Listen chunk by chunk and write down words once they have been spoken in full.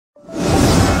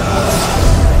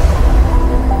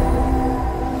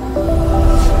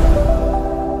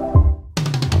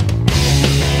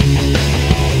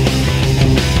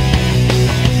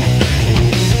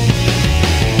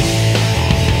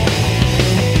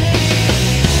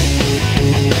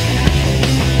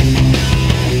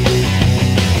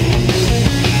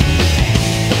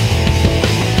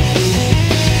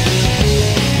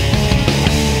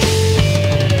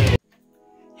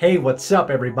Hey, what's up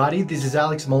everybody? This is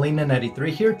Alex Molina93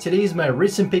 here. Today is my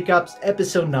recent pickups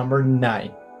episode number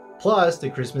 9, plus the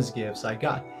Christmas gifts I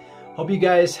got. Hope you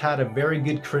guys had a very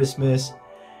good Christmas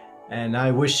and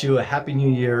I wish you a happy new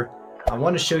year. I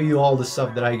want to show you all the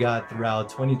stuff that I got throughout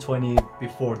 2020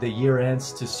 before the year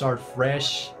ends to start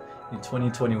fresh in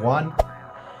 2021.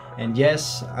 And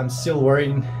yes, I'm still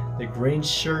wearing the Grinch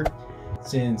shirt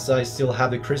since I still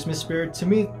have the Christmas spirit. To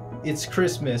me, it's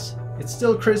Christmas. It's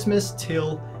still Christmas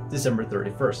till December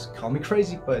 31st. Call me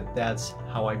crazy, but that's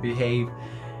how I behave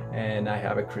and I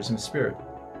have a Christmas spirit.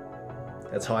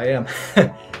 That's how I am.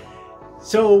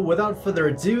 So without further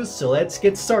ado, let's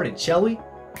get started, shall we?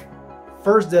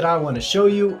 First that I want to show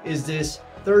you is this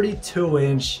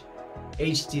 32-inch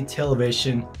HD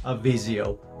television of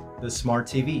Vizio, the smart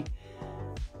TV.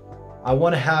 I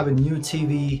want to have a new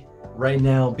TV right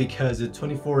now because the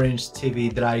 24-inch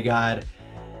TV that I got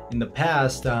in the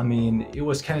past, I mean, it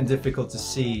was kind of difficult to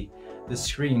see the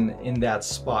screen in that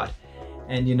spot.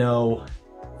 And you know,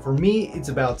 for me, it's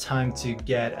about time to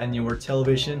get a newer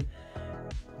television.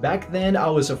 Back then, I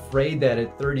was afraid that a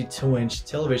 32-inch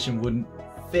television wouldn't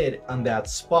fit on that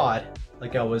spot,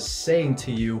 like I was saying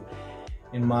to you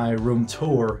in my room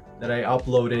tour that I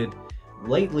uploaded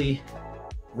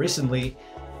recently.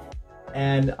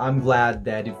 And I'm glad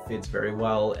that it fits very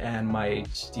well and my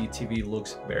HD TV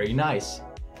looks very nice.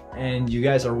 And you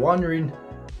guys are wondering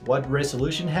what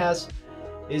resolution has?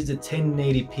 Is the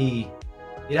 1080p.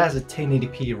 It has a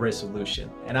 1080p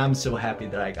resolution and I'm so happy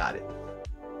that I got it.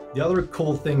 The other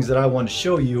cool things that I want to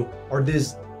show you are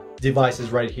these devices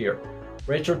right here.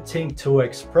 RetroTink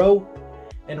 2X Pro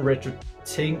and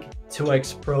RetroTink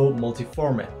 2X Pro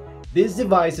multi-format. These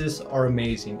devices are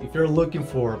amazing. If you're looking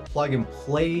for plug and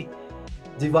play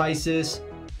devices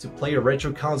to play your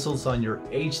retro consoles on your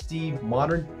HD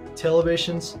modern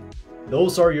televisions,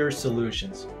 those are your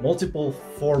solutions. Multiple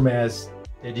formats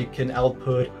that you can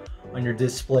output on your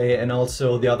display, and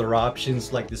also the other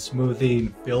options like the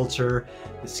smoothing filter,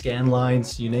 the scan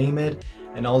lines, you name it,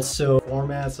 and also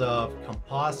formats of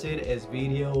composite,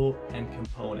 S-video, and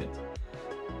component.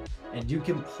 And you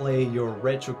can play your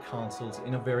retro consoles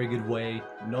in a very good way,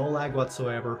 no lag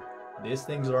whatsoever. These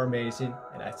things are amazing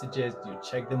and I suggest you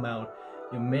check them out.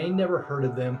 You may never heard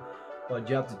of them, but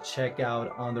you have to check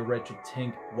out on the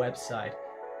RetroTink website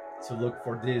to look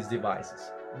for these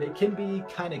devices. They can be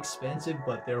kind of expensive,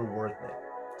 but they're worth it.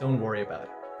 Don't worry about it.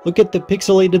 Look at the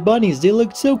pixelated bunnies, they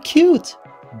look so cute!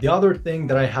 The other thing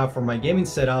that I have for my gaming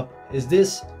setup is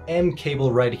this M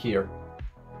cable right here.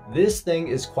 This thing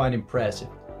is quite impressive.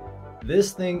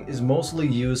 This thing is mostly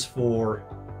used for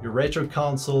your retro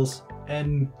consoles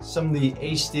and some of the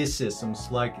HD systems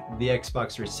like the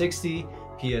Xbox 360,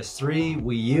 PS3,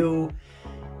 Wii U,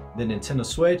 the Nintendo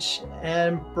Switch,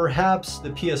 and perhaps the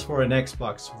PS4 and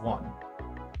Xbox One.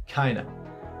 Kinda.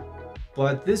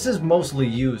 But this is mostly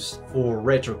used for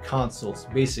retro consoles,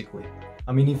 basically.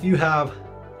 I mean, if you have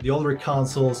the older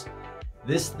consoles,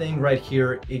 this thing right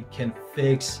here, it can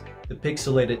fix the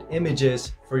pixelated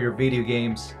images for your video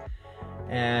games,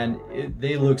 and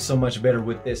they look so much better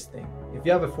with this thing. If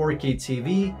you have a 4K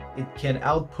TV, it can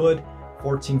output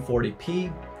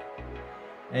 1440p.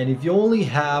 And if you only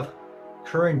have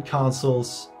current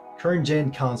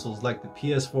gen consoles like the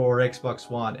PS4, Xbox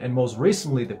One, and most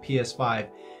recently the PS5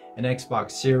 and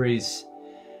Xbox Series,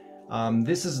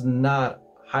 this is not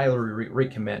highly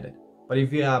recommended. But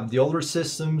if you have the older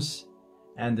systems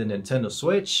and the Nintendo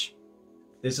Switch,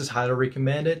 this is highly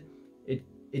recommended.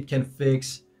 It can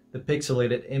fix the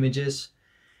pixelated images,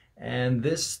 and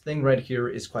this thing right here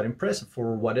is quite impressive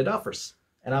for what it offers,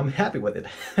 and I'm happy with it.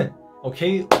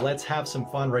 Okay, let's have some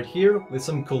fun right here with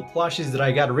some cool plushies that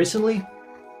I got recently.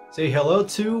 Say hello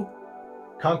to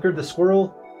Conquer the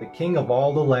Squirrel, the king of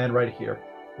all the land right here,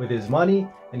 with his money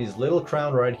and his little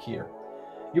crown right here.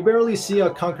 You barely see a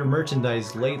Conquer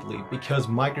merchandise lately because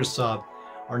Microsoft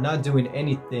are not doing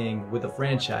anything with the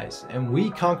franchise, and we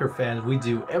Conquer fans, we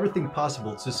do everything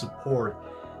possible to support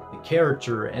the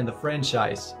character and the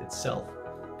franchise itself.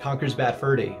 Conquer's Bad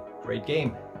Fur Day, great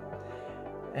game.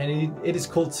 And it is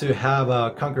cool to have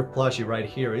a Conquer plushie right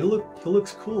here. He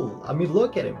looks cool. I mean,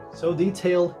 look at him, so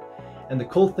detailed. And the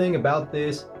cool thing about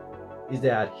this is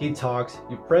that he talks.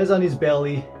 You press on his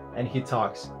belly and he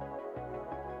talks.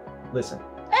 Listen.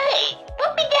 Hey,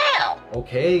 put me down.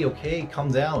 Okay, calm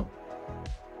down.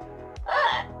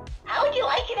 How would you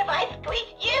like it if I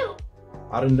squeezed you?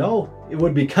 I don't know. It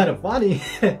would be kind of funny.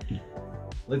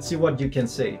 Let's see what you can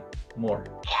say more.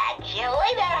 Catch you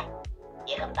later.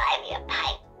 You can buy me a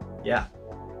pint. Yeah.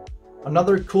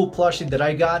 Another cool plushie that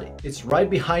I got, it's right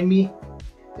behind me,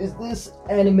 is this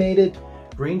animated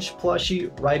Grinch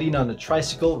plushie riding on a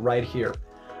tricycle right here.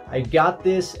 I got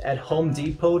this at Home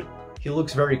Depot. He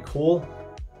looks very cool.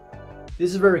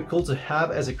 This is very cool to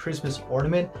have as a Christmas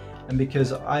ornament, and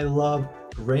because I love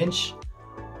Grinch,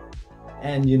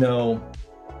 and you know,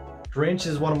 Grinch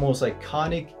is one of the most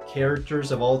iconic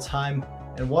characters of all time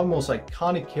and one of the most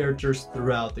iconic characters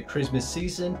throughout the Christmas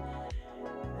season,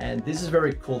 and this is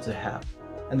very cool to have.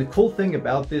 And the cool thing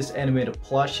about this animated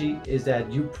plushie is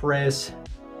that you press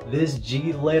this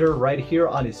G letter right here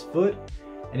on his foot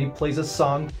and he plays a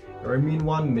song, Very Mean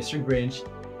One, Mr. Grinch,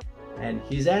 and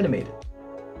he's animated.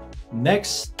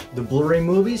 Next, the Blu-ray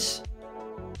movies.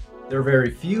 They're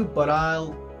very few, but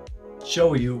I'll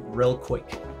show you real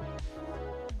quick.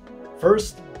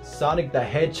 First, Sonic the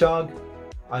Hedgehog.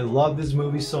 I love this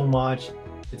movie so much.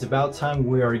 It's about time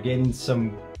we are getting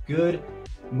some good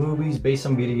movies based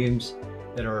on video games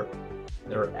that are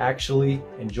actually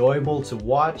enjoyable to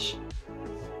watch,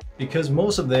 because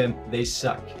most of them, they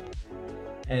suck.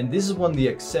 And this is one of the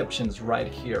exceptions right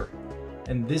here.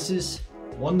 And this is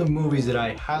one of the movies that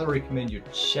I highly recommend you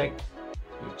check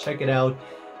it out.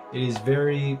 It is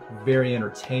very, very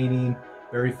entertaining,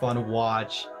 very fun to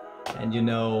watch, and you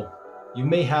know, you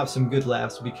may have some good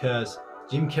laughs because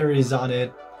Jim Carrey is on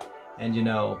it, and you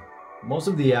know, most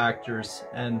of the actors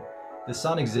and the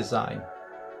Sonic's design,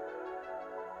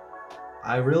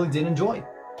 I really did enjoy.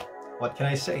 What can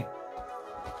I say?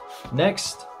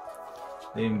 Next,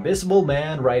 The Invisible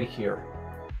Man right here.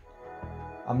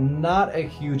 I'm not a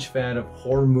huge fan of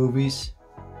horror movies,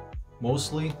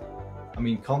 mostly. I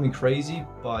mean, call me crazy,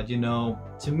 but you know,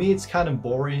 to me it's kind of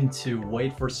boring to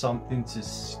wait for something to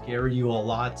scare you a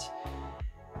lot.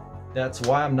 That's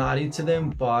why I'm not into them,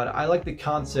 but I like the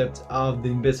concept of The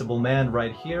Invisible Man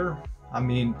right here. I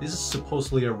mean, this is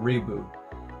supposedly a reboot,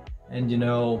 and you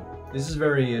know, this is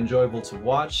very enjoyable to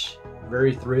watch,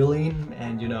 very thrilling,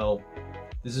 and you know,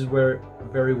 this is a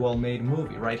very well made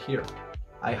movie right here.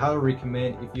 I highly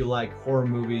recommend if you like horror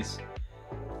movies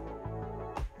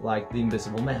like The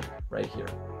Invisible Man right here.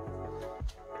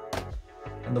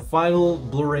 And the final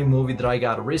Blu-ray movie that I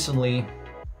got recently,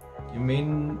 you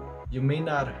may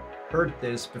not have heard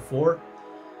this before.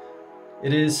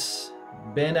 It is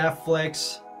Ben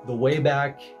Affleck's The Way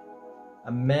Back,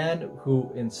 a man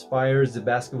who inspires the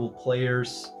basketball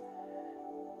players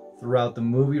throughout the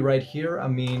movie right here. I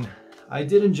mean, I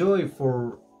did enjoy it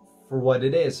for what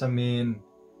it is. I mean,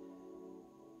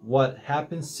 what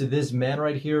happens to this man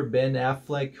right here, Ben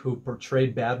Affleck, who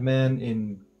portrayed Batman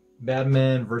in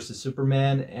Batman vs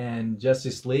Superman and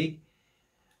Justice League.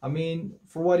 I mean,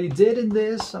 for what he did in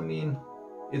this, I mean,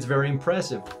 it's very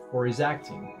impressive for his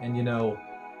acting. And you know,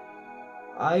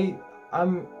 I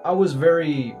was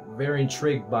very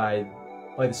intrigued by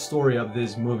the story of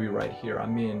this movie right here. I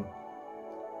mean,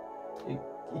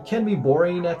 it can be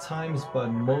boring at times, but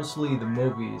mostly the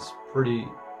movie is pretty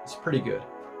good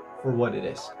for what it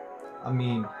is. I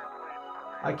mean,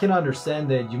 I can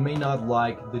understand that you may not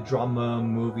like the drama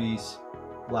movies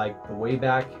like The Way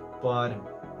Back, but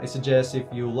I suggest if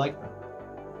you like them.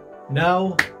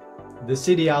 Now, the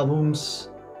CD albums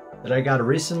that I got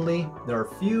recently, there are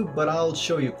a few, but I'll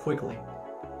show you quickly.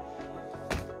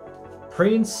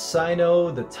 Prince, Sino,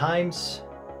 The Times.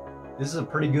 This is a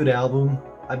pretty good album.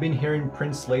 I've been hearing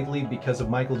Prince lately because of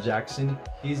Michael Jackson.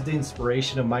 He's the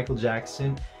inspiration of Michael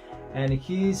Jackson, and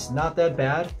he's not that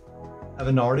bad of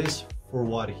an artist for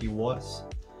what he was.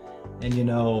 And you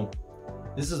know,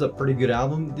 this is a pretty good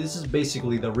album. This is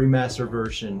basically the remastered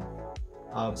version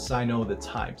of Sino, The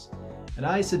Times. And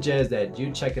I suggest that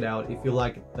you check it out if you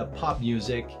like the pop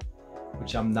music,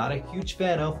 which I'm not a huge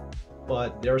fan of,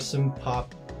 but there are some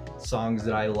pop songs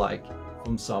that I like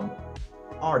from some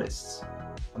artists.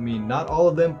 I mean, not all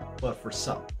of them, but for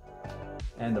some.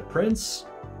 And the Prince,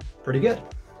 pretty good.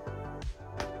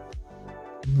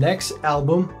 Next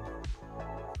album,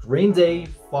 Green Day,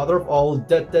 Father of All.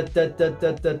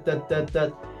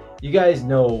 You guys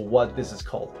know what this is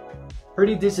called.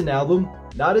 Pretty decent album.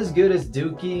 Not as good as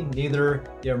Dookie, neither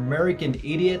The American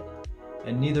Idiot,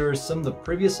 and neither some of the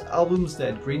previous albums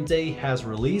that Green Day has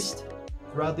released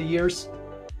throughout the years.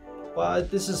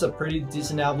 But this is a pretty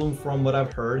decent album from what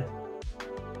I've heard.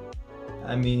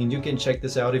 I mean, you can check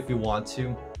this out if you want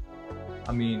to.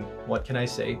 I mean, what can I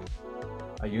say?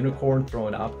 A unicorn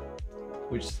thrown up,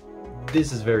 which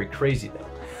this is very crazy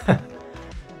though.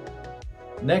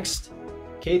 Next,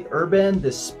 Keith Urban,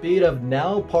 The Speed of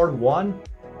Now Part 1.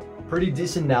 Pretty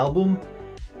decent album.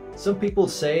 Some people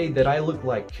say that I look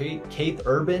like Keith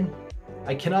Urban.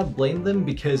 I cannot blame them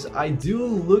because I do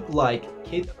look like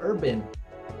Keith Urban,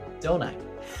 don't I?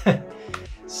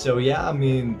 So yeah, I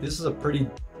mean, this is a pretty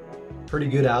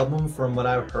good album from what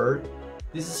I've heard.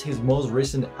 This is his most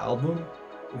recent album.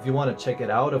 If you want to check it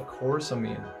out, of course, I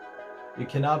mean, You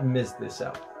cannot miss this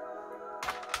out.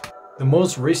 The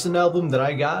most recent album that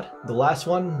I got, the last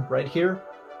one right here,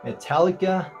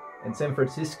 Metallica and San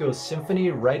Francisco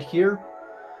Symphony right here.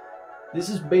 This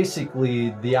is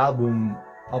basically the album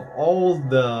of all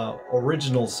the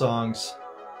original songs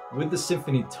with the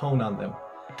symphony tone on them.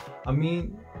 I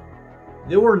mean,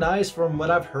 they were nice from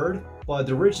what I've heard, but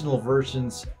the original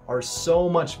versions are so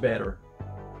much better,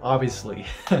 obviously.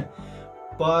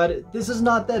 But this is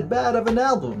not that bad of an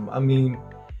album. I mean,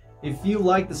 if you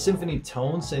like the symphony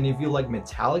tones and if you like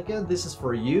Metallica, this is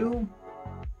for you,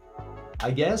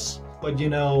 I guess. But you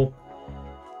know,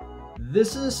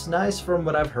 this is nice from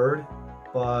what I've heard,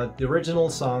 but the original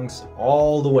songs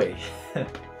all the way.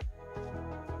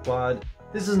 But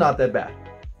this is not that bad.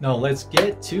 Now let's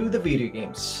get to the video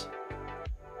games.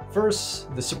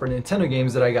 First, the Super Nintendo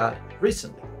games that I got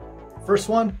recently. First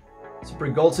one, Super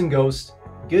Ghosts and Ghosts.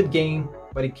 Good game,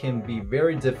 but it can be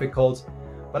very difficult.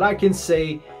 But I can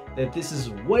say that this is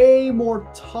way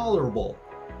more tolerable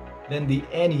than the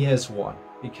NES one,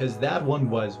 because that one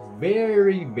was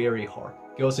very, very hard.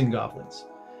 Ghosts and Goblins.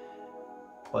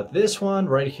 But this one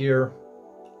right here,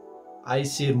 I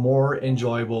see it more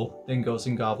enjoyable than Ghosts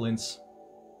and Goblins.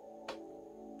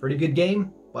 Pretty good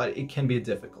game, but it can be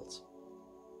difficult.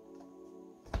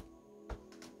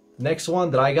 Next one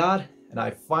that I got, and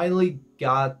I finally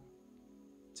got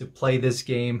to play this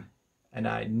game, and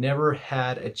I never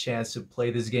had a chance to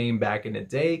play this game back in the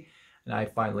day, and I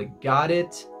finally got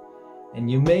it, and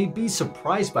you may be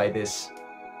surprised by this.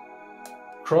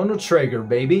 Chrono Trigger,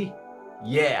 baby.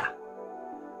 Yeah.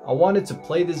 I wanted to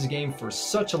play this game for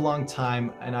such a long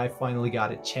time, and I finally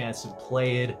got a chance to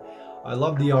play it. I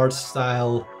love the art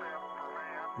style,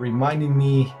 reminding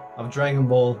me of Dragon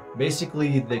Ball.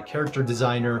 Basically, the character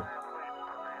designer,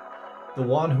 the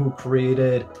one who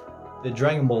created the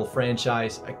Dragon Ball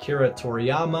franchise, Akira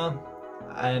Toriyama,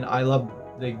 and I love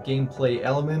the gameplay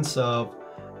elements of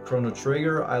Chrono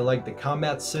Trigger. I like the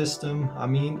combat system. I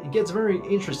mean, it gets very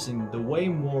interesting the way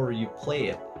more you play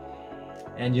it.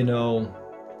 And you know,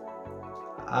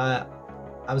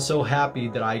 I'm so happy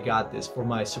that I got this for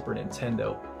my Super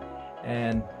Nintendo,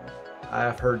 and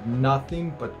I've heard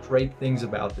nothing but great things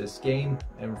about this game,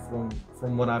 and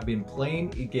from what I've been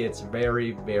playing, it gets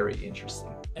very, very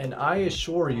interesting. And I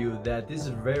assure you that this is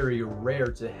very rare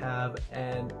to have,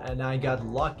 and I got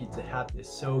lucky to have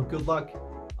this. So good luck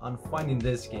on finding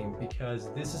this game,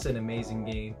 because this is an amazing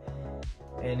game,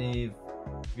 and if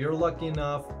you're lucky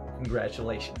enough,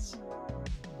 congratulations.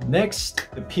 Next,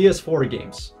 the PS4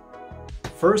 games.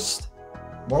 First,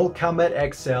 Mortal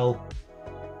Kombat XL.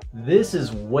 This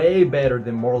is way better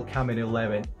than Mortal Kombat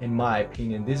 11 in my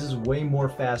opinion. This is way more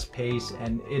fast-paced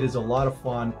and it is a lot of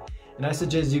fun. And I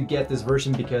suggest you get this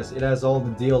version because it has all the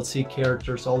DLC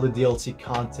characters, all the DLC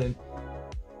content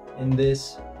in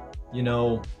this. You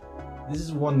know, this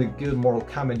is one of the good Mortal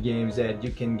Kombat games that you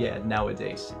can get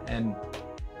nowadays. And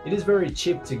it is very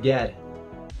cheap to get.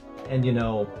 And you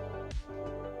know,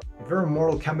 if you're a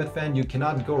Mortal Kombat fan, you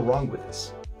cannot go wrong with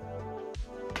this.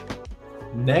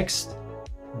 Next,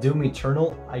 Doom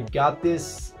Eternal. I got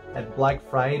this at Black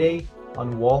Friday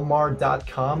on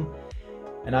Walmart.com,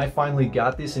 and I finally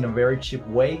got this in a very cheap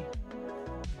way.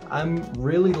 I'm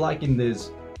really liking this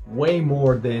way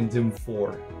more than Doom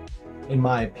 4, in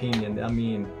my opinion. I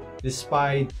mean,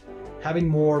 despite having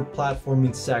more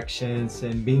platforming sections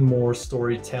and being more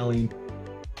storytelling,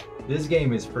 this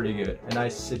game is pretty good, and I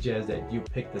suggest that you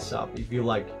pick this up if you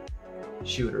like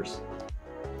shooters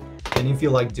and if you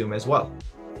like Doom as well.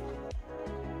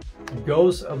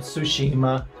 Ghost of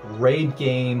Tsushima, great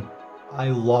game. I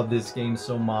love this game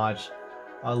so much.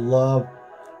 I love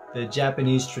the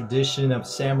Japanese tradition of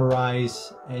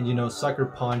samurais, and you know, Sucker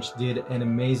Punch did an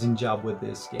amazing job with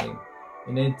this game.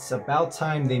 And it's about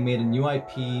time they made a new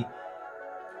IP,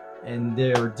 and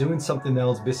they're doing something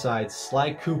else besides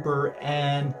Sly Cooper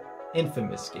and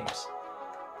Infamous games.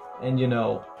 And you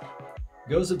know,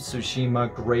 Ghost of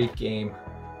Tsushima, great game.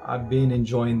 I've been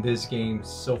enjoying this game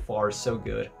so far, so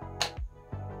good.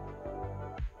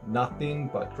 Nothing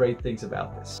but great things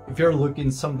about this. If you're looking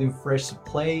something fresh to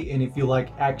play, and if you like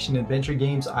action adventure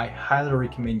games, I highly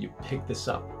recommend you pick this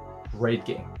up. Great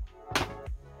game.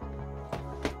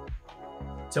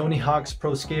 Tony Hawk's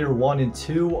Pro Skater 1 and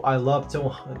 2. I love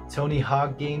Tony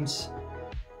Hawk games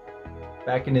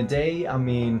back in the day. I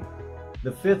mean,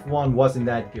 the fifth one wasn't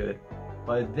that good,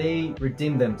 but they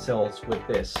redeemed themselves with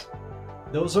this.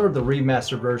 Those are the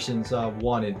remastered versions of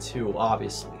 1 and 2,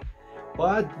 obviously.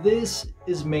 But this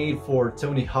is made for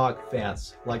Tony Hawk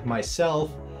fans like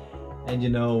myself, and you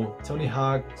know, Tony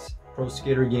Hawk's Pro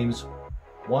Skater games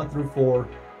 1 through 4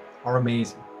 are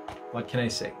amazing. What can I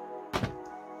say?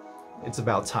 It's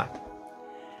about time.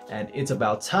 and it's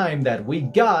about time that we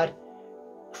got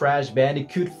Crash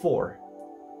Bandicoot 4.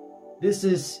 This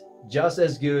is just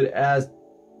as good as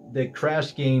the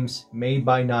Crash games made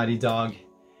by Naughty Dog,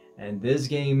 and this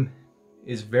game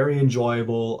is very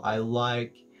enjoyable. I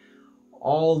like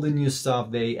all the new stuff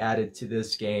they added to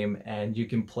this game, and you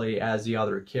can play as the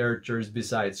other characters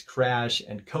besides Crash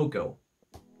and Coco.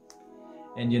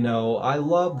 And you know, I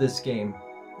love this game.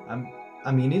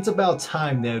 I mean, it's about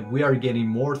time that we are getting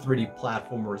more 3D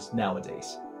platformers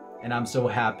nowadays. And I'm so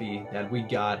happy that we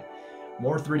got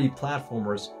more 3D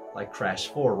platformers like Crash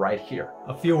 4 right here.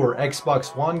 A few were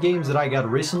Xbox One games that I got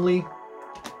recently.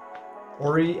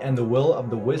 Ori and the Will of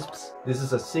the Wisps. This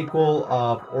is a sequel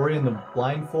of Ori and the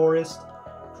Blind Forest.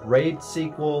 Great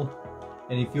sequel.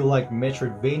 And if you like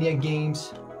Metroidvania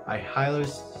games, I highly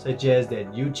suggest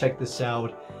that you check this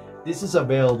out. This is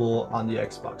available on the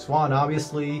Xbox One,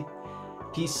 obviously,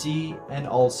 PC, and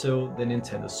also the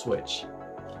Nintendo Switch.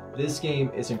 This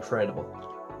game is incredible.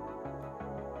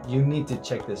 You need to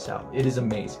check this out. It is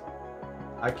amazing.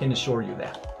 I can assure you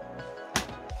that.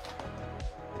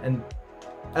 And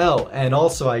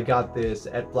also I got this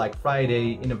at Black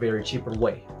Friday in a very cheaper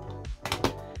way.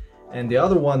 And the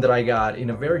other one that I got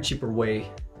in a very cheaper way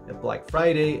at Black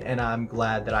Friday, and I'm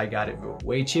glad that I got it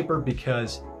way cheaper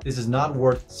because this is not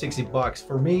worth 60 bucks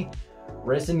for me,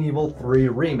 Resident Evil 3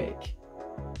 Remake.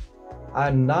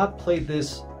 I've not played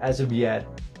this as of yet,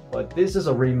 but this is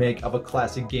a remake of a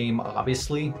classic game,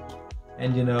 obviously.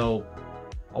 And you know,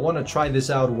 I want to try this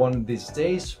out one of these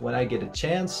days when I get a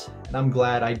chance, and I'm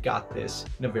glad I got this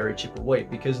in a very cheaper way,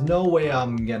 because no way I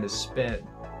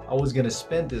was gonna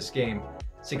spend this game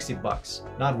 60 bucks.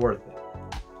 Not worth it.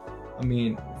 I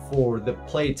mean, for the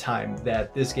playtime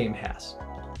that this game has.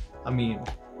 I mean,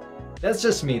 that's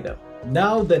just me though.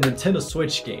 Now the Nintendo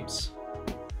Switch games.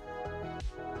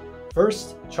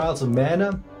 First, Trials of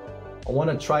Mana. I want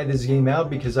to try this game out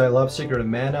because I love Secret of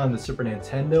Mana on the Super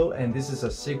Nintendo, and this is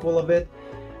a sequel of it.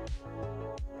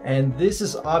 And this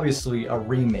is obviously a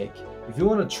remake. If you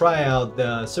want to try out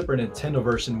the Super Nintendo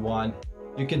version 1,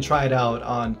 you can try it out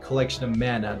on Collection of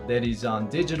Mana, that is on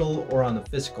digital or on the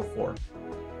physical form.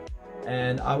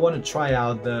 And I want to try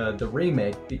out the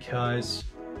remake because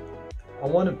I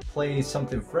want to play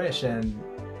something fresh, and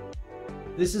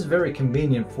this is very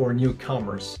convenient for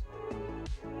newcomers.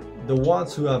 The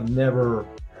ones who have never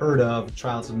heard of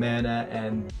Trials of Mana,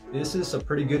 and this is a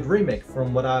pretty good remake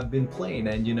from what I've been playing,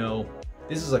 and you know,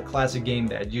 this is a classic game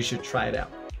that you should try it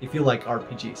out if you like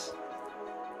RPGs.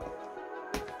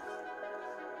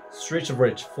 Streets of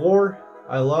Rage 4.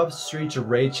 I love Streets of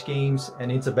Rage games,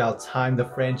 and it's about time the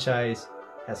franchise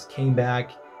has came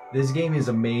back. This game is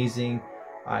amazing.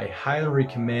 I highly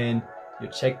recommend you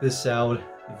check this out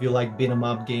if you like beat 'em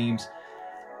up games.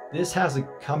 This has a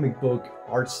comic book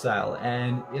art style,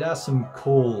 and it has some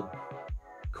cool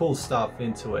stuff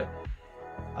into it.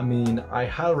 I mean, I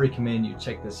highly recommend you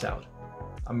check this out.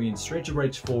 I mean, Streets of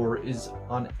Rage 4 is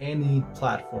on any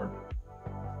platform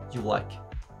you like.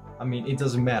 I mean, it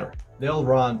doesn't matter. They all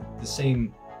run the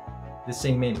same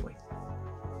anyway.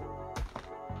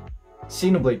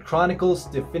 Xenoblade Chronicles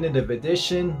Definitive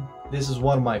Edition. This is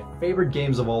one of my favorite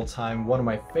games of all time, one of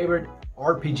my favorite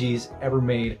RPGs ever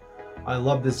made. I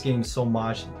love this game so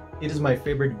much. It is my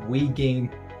favorite Wii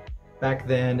game back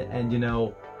then, and you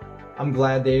know, I'm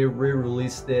glad they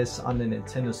re-released this on the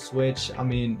Nintendo Switch. I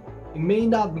mean, it may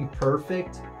not be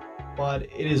perfect, but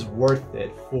it is worth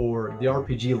it for the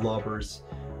RPG lovers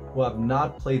who have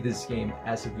not played this game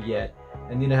as of yet.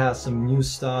 And it has some new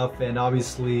stuff, and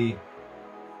obviously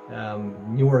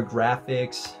newer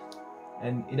graphics,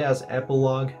 and it has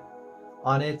epilogue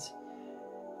on it.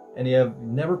 And you have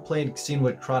never played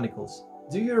Xenoblade Chronicles,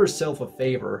 do yourself a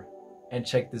favor and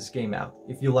check this game out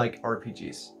if you like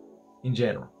RPGs in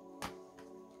general.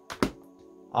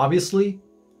 Obviously,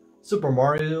 Super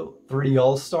Mario 3D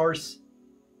All-Stars.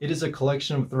 It is a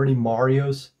collection of 3D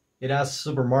Marios. It has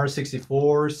Super Mario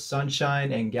 64,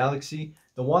 Sunshine, and Galaxy.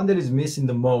 The one that is missing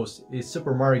the most is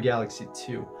Super Mario Galaxy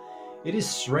 2. It is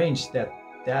strange that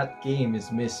that game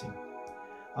is missing.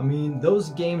 I mean, those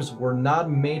games were not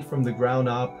made from the ground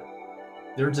up.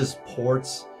 They're just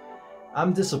ports.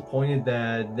 I'm disappointed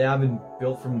that they haven't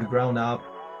built from the ground up.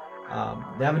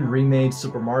 They haven't remade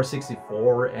Super Mario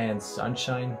 64 and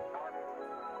Sunshine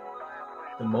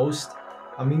the most.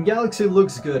 I mean, Galaxy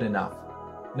looks good enough.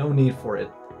 No need for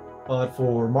it. But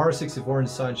for Mario 64 and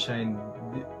Sunshine,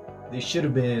 they should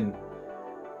have been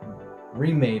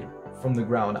remade from the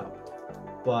ground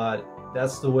up. But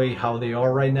that's the way how they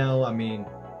are right now. I mean,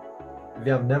 if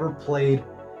you have never played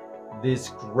these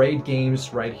great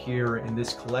games right here in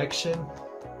this collection,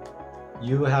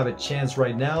 you have a chance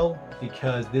right now,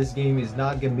 because this game is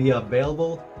not gonna be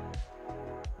available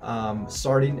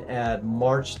starting at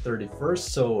March 31st.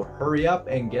 So hurry up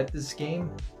and get this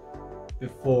game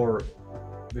before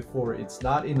it's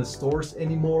not in the stores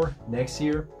anymore next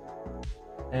year.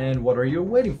 And what are you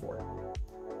waiting for?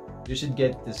 You should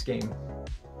get this game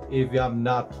if you have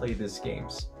not played these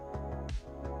games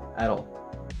at all.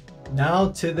 Now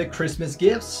to the Christmas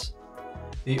gifts.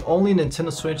 The only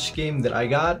Nintendo Switch game that I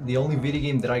got, the only video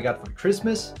game that I got for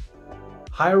Christmas,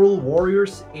 Hyrule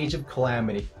Warriors Age of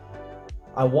Calamity.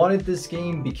 I wanted this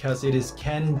game because it is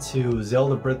canon to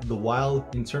Zelda Breath of the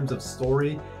Wild in terms of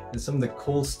story and some of the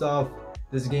cool stuff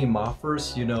this game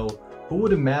offers. You know, who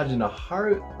would imagine a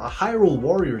Hyrule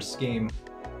Warriors game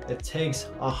that takes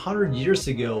 100 years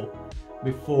ago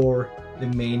before the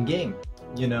main game?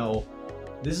 You know,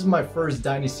 this is my first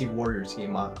Dynasty Warriors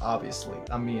game, obviously.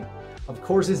 I mean, of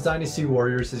course this Dynasty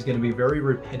Warriors is going to be very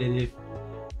repetitive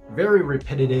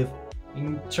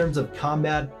in terms of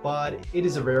combat, but it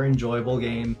is a very enjoyable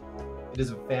game. It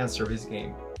is a fan service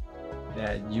game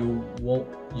that you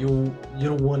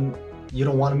don't want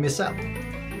to miss out.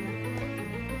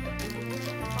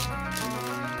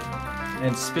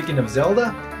 And speaking of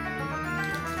Zelda,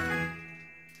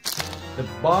 the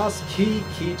boss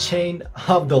keychain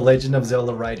of The Legend of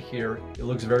Zelda right here. It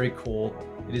looks very cool.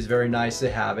 It is very nice to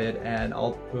have it, and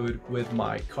I'll put with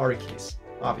my card keys,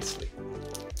 obviously.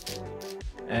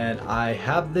 And I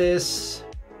have this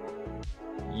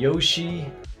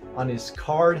Yoshi on his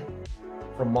card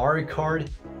from Mario Kart.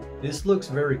 This looks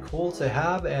very cool to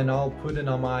have, and I'll put it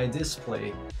on my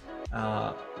display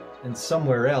and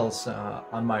somewhere else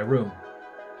on my room.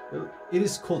 It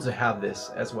is cool to have this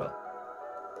as well.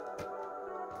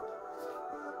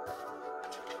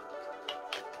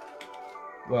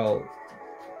 Well,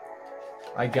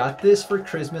 I got this for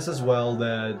Christmas as well,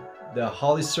 the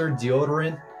Hollister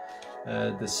deodorant,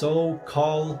 the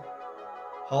so-called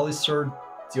Hollister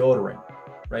deodorant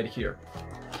right here.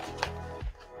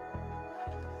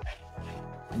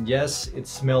 And yes, it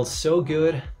smells so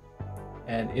good,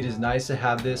 and it is nice to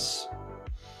have this.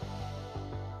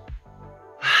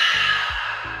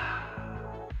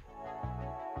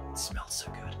 It smells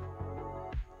so good.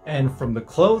 And from the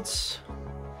clothes,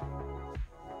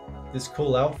 this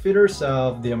cool outfitters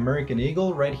of the American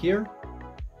Eagle right here.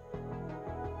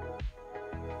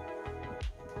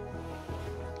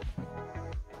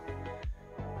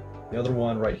 The other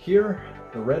one right here,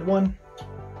 the red one.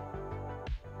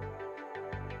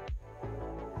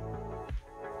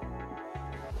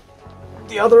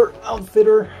 The other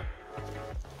outfitter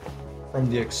from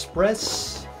the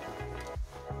Express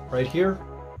right here.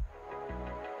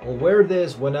 I'll wear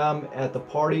this when I'm at the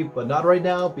party, but not right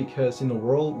now, because in the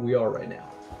world we are right now.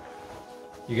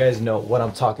 You guys know what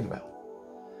I'm talking about.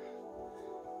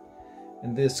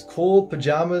 And this cool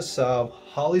pajamas of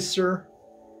Hollister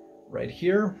right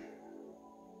here.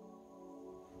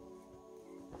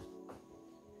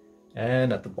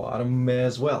 And at the bottom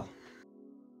as well.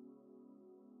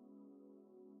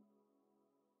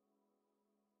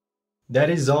 That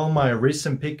is all my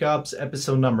recent pickups,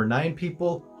 episode number 9,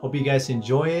 people. Hope you guys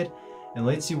enjoy it. And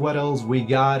let's see what else we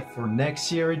got for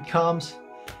next year it comes.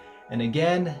 And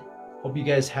again, hope you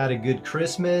guys had a good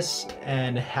Christmas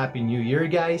and Happy New Year,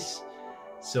 guys.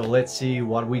 So let's see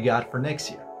what we got for next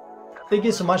year. Thank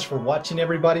you so much for watching,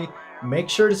 everybody. Make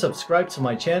sure to subscribe to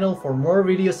my channel for more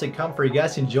videos to come for you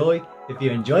guys to enjoy. If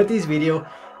you enjoyed this video,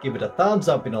 give it a thumbs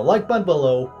up and a like button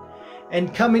below.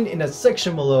 And comment in the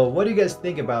section below, what do you guys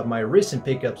think about my recent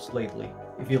pickups lately?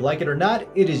 If you like it or not,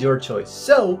 it is your choice.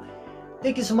 So,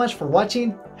 thank you so much for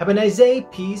watching. Have a nice day.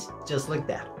 Peace, just like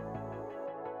that.